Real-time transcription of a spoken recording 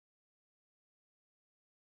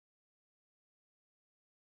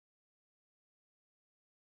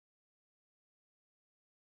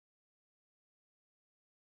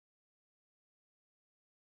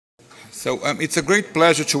It's a great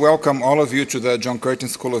pleasure to welcome all of you to the John Curtin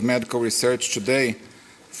School of Medical Research today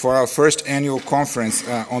for our first annual conference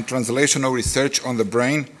on translational research on the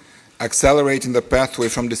brain, accelerating the pathway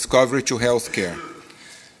from discovery to healthcare.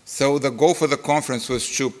 So the goal for the conference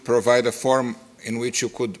was to provide a forum in which you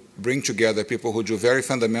could bring together people who do very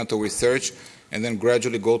fundamental research and then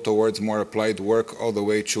gradually go towards more applied work all the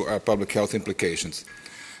way to public health implications.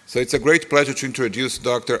 So it's a great pleasure to introduce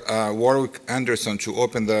Dr. Warwick Anderson to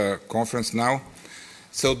open the conference now.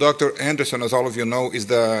 So Dr. Anderson, as all of you know, is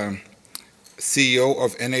the CEO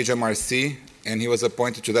of NHMRC, and he was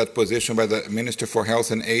appointed to that position by the Minister for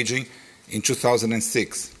Health and Aging in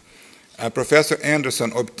 2006. Professor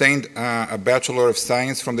Anderson obtained a Bachelor of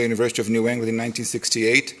Science from the University of New England in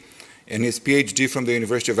 1968 and his PhD from the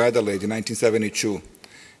University of Adelaide in 1972.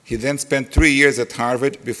 He then spent 3 years at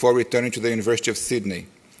Harvard before returning to the University of Sydney.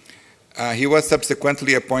 He was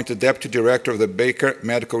subsequently appointed Deputy Director of the Baker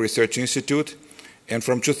Medical Research Institute, and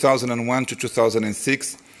from 2001 to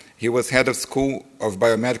 2006, he was Head of School of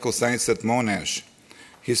Biomedical Science at Monash.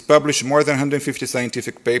 He's published more than 150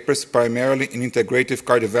 scientific papers, primarily in integrative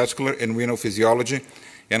cardiovascular and renal physiology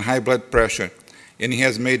and high blood pressure, and he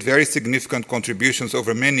has made very significant contributions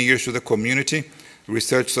over many years to the community,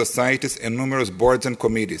 research societies, and numerous boards and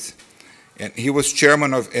committees. And he was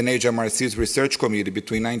chairman of NHMRC's research committee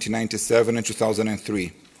between 1997 and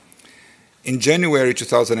 2003. In January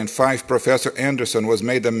 2005, Professor Anderson was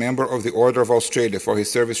made a member of the Order of Australia for his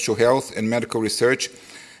service to health and medical research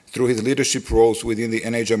through his leadership roles within the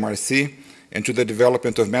NHMRC and to the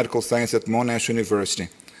development of medical science at Monash University,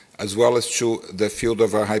 as well as to the field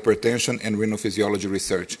of hypertension and renal physiology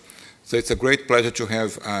research. So it's a great pleasure to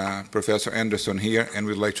have Professor Anderson here, and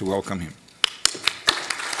we'd like to welcome him.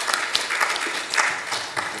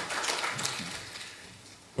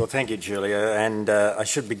 Well, thank you, Julia, and I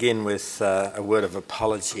should begin with a word of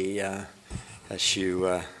apology. As you,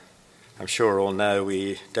 I'm sure all know,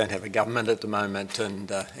 we don't have a government at the moment, and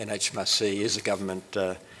NHMRC is a government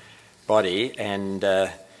body, and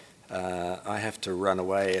I have to run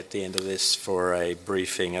away at the end of this for a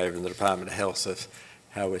briefing over in the Department of Health of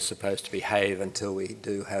how we're supposed to behave until we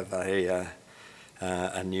do have a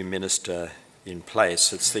new minister in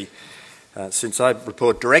place. It's the since I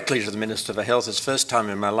report directly to the Minister for Health, it's the first time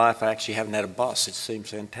in my life I actually haven't had a boss. It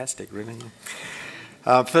seems fantastic, really.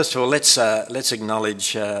 First of all, let's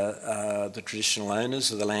acknowledge the traditional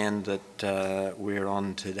owners of the land that we're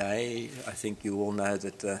on today. I think you all know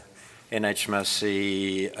that the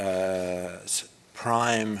NHMRC's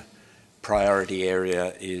prime priority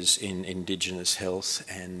area is in Indigenous health,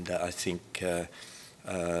 and I think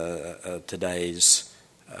today's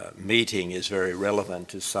meeting is very relevant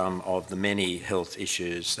to some of the many health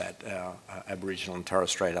issues that our Aboriginal and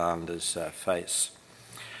Torres Strait Islanders face.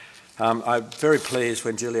 I'm very pleased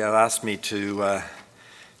when Julio asked me to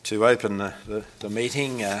open the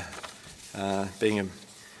meeting, being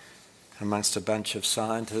amongst a bunch of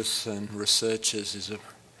scientists and researchers is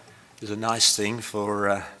a nice thing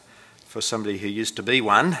for somebody who used to be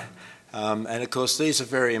one, and of course these are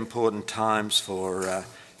very important times for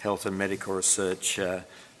health and medical research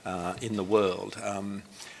in the world.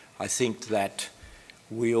 I think that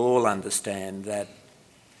we all understand that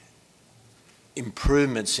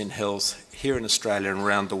improvements in health here in Australia and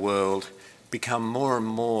around the world become more and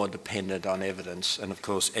more dependent on evidence, and of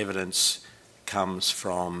course evidence comes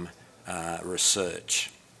from research.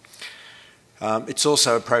 It's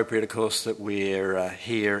also appropriate, of course, that we're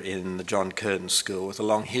here in the John Curtin School with a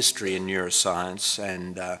long history in neuroscience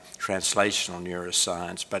and translational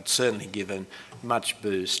neuroscience, but certainly given much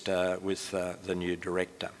boost with the new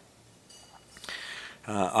director.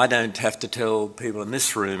 I don't have to tell people in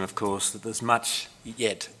this room, of course, that there's much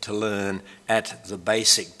yet to learn at the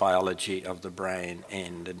basic biology of the brain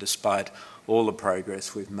end, and despite all the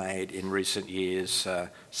progress we've made in recent years,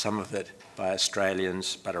 some of it by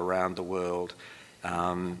Australians, but around the world,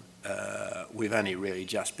 we've only really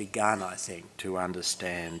just begun, I think, to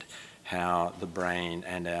understand how the brain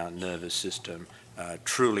and our nervous system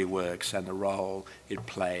truly works and the role it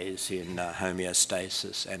plays in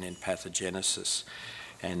homeostasis and in pathogenesis.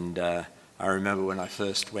 And I remember when I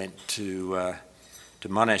first went to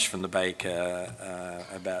Monash from the Baker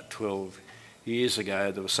about 12 years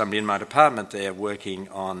ago, there was somebody in my department there working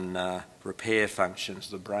on repair functions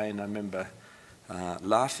of the brain. I remember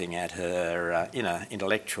laughing at her in an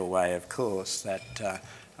intellectual way, of course, that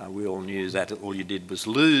we all knew that all you did was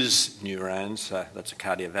lose neurons. That's a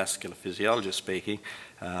cardiovascular physiologist speaking.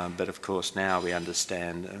 But of course now we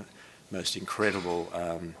understand most incredible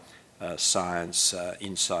science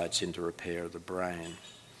insights into repair of the brain.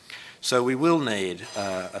 So we will need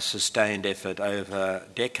a sustained effort over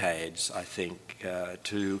decades, I think,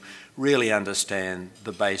 to really understand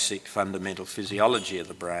the basic fundamental physiology of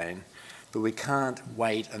the brain. But we can't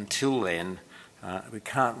wait until then. We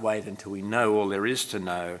can't wait until we know all there is to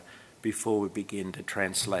know before we begin to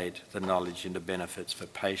translate the knowledge into benefits for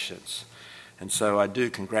patients. And so I do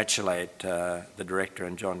congratulate the Director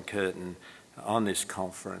and John Curtin on this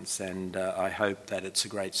conference, and I hope that it's a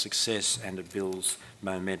great success and it builds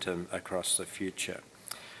momentum across the future.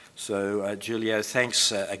 So, Julio,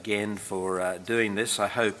 thanks again for doing this. I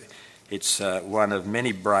hope it's one of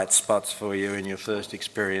many bright spots for you in your first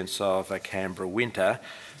experience of a Canberra winter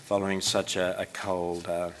following such a cold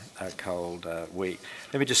week.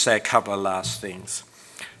 Let me just say a couple of last things.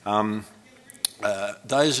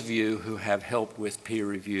 Those of you who have helped with peer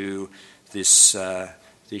review this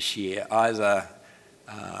year, either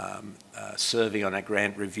serving on our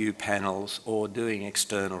grant review panels or doing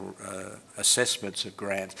external assessments of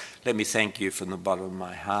grants, let me thank you from the bottom of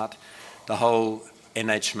my heart. The whole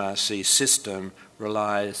NHMRC system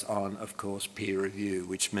relies on, of course, peer review,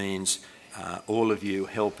 which means all of you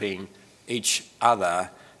helping each other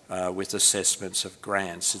with assessments of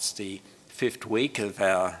grants. It's the 5th week of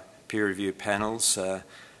our peer review panels, a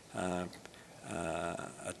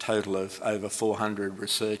total of over 400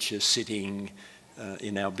 researchers sitting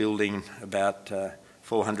in our building about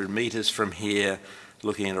 400 metres from here,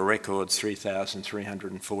 looking at a record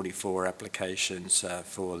 3,344 applications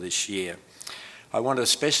for this year. I want to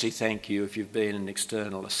especially thank you if you've been an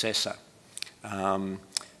external assessor.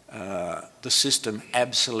 The system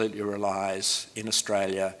absolutely relies in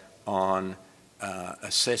Australia on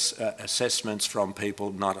assessments from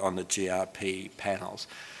people not on the GRP panels.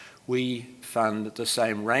 We fund the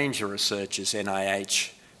same range of research as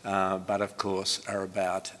NIH, but of course are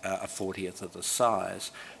about a 40th of the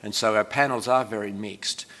size. And so our panels are very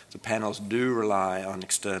mixed. The panels do rely on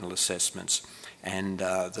external assessments, and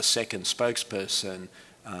the second spokesperson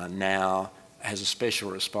now has a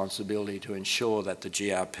special responsibility to ensure that the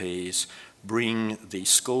GRPs bring the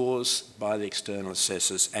scores by the external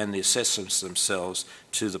assessors and the assessments themselves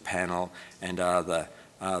to the panel and are the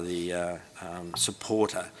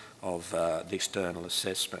supporter of the external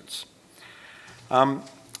assessments.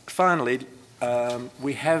 Finally,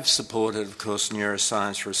 we have supported, of course,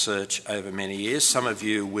 neuroscience research over many years. Some of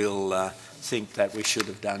you will think that we should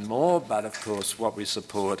have done more, but of course what we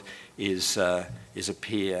support is a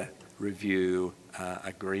peer review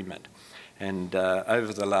agreement. And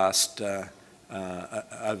over the last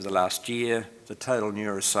year, the total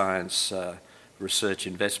neuroscience research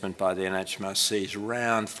investment by the NHMRC is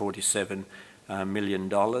around $47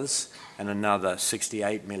 million, and another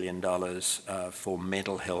 $68 million for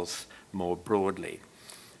mental health more broadly.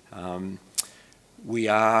 We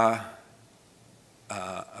are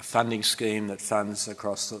a funding scheme that funds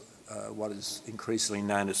across what is increasingly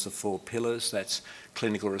known as the 4 pillars. That's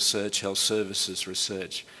clinical research, health services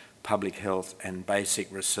research, public health and basic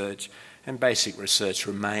research. And basic research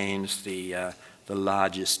remains the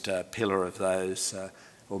largest pillar of those.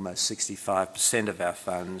 Almost 65% of our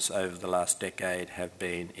funds over the last decade have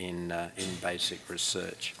been in basic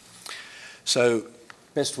research. So,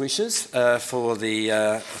 best wishes for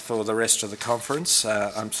the rest of the conference.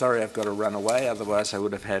 I'm sorry I've got to run away, otherwise I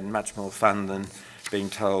would have had much more fun than being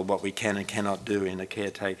told what we can and cannot do in a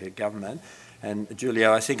caretaker government. And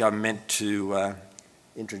Julio, I think I'm meant to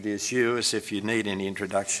introduce you as if you need any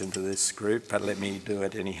introduction to this group, but let me do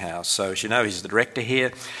it anyhow. So as you know, he's the director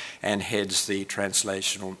here and heads the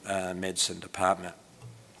Translational Medicine Department.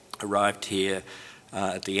 Arrived here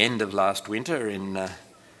at the end of last winter in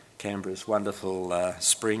Canberra's wonderful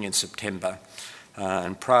spring in September,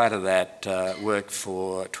 and prior to that worked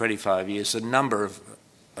for 25 years, a number of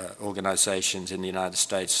organisations in the United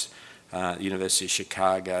States, University of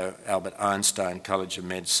Chicago, Albert Einstein College of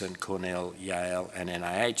Medicine, Cornell, Yale and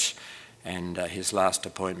NIH, and his last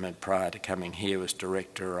appointment prior to coming here was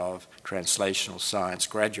Director of Translational Science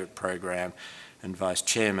Graduate Program and Vice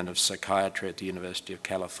Chairman of Psychiatry at the University of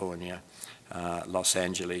California, Los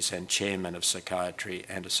Angeles, and Chairman of Psychiatry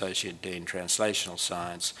and Associate Dean Translational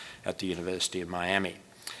Science at the University of Miami.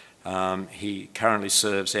 He currently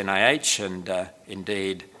serves NIH and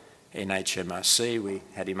indeed NHMRC. We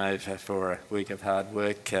had him over for a week of hard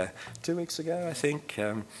work 2 weeks ago, I think.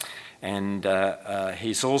 And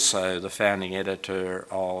he's also the founding editor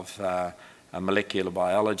of Molecular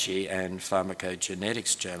Biology and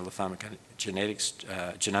Pharmacogenetics Journal, the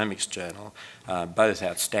Genomics Journal, both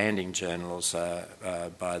outstanding journals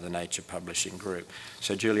by the Nature Publishing Group.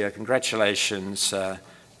 So, Julia, congratulations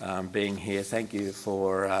being here. Thank you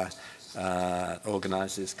for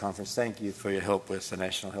organise this conference. Thank you for your help with the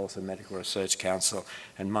National Health and Medical Research Council,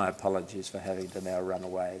 and my apologies for having to now run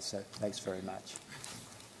away. So thanks very much.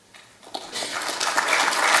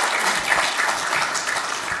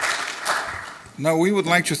 Now, we would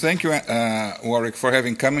like to thank you, Warwick, for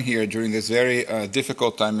having come here during this very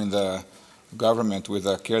difficult time in the government with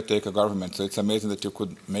a caretaker government. So it's amazing that you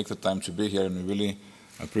could make the time to be here, and we really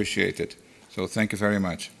appreciate it. So thank you very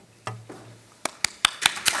much.